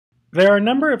There are a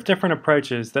number of different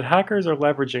approaches that hackers are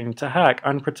leveraging to hack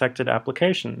unprotected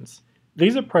applications.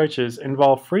 These approaches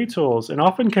involve free tools and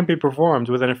often can be performed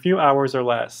within a few hours or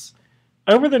less.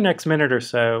 Over the next minute or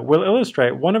so, we'll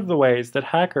illustrate one of the ways that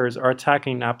hackers are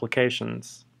attacking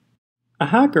applications. A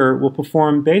hacker will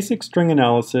perform basic string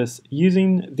analysis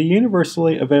using the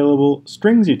universally available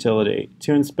strings utility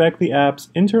to inspect the app's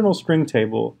internal string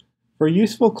table for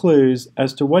useful clues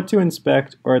as to what to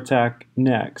inspect or attack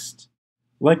next.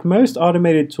 Like most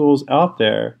automated tools out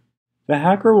there, the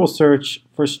hacker will search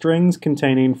for strings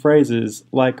containing phrases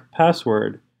like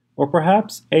password or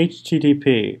perhaps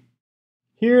HTTP.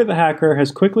 Here the hacker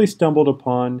has quickly stumbled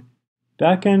upon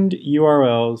backend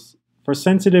URLs for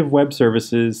sensitive web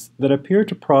services that appear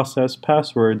to process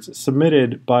passwords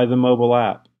submitted by the mobile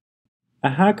app. A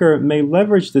hacker may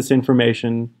leverage this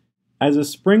information as a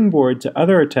springboard to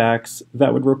other attacks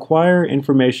that would require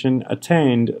information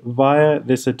attained via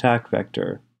this attack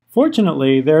vector.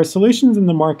 Fortunately, there are solutions in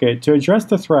the market to address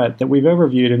the threat that we've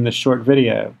overviewed in this short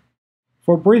video.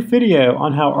 For a brief video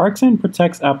on how Arxan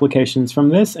protects applications from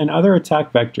this and other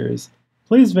attack vectors,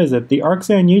 please visit the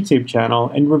Arxan YouTube channel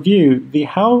and review the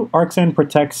How Arxan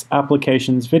Protects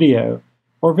Applications video,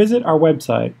 or visit our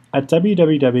website at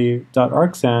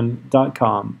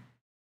www.arxan.com.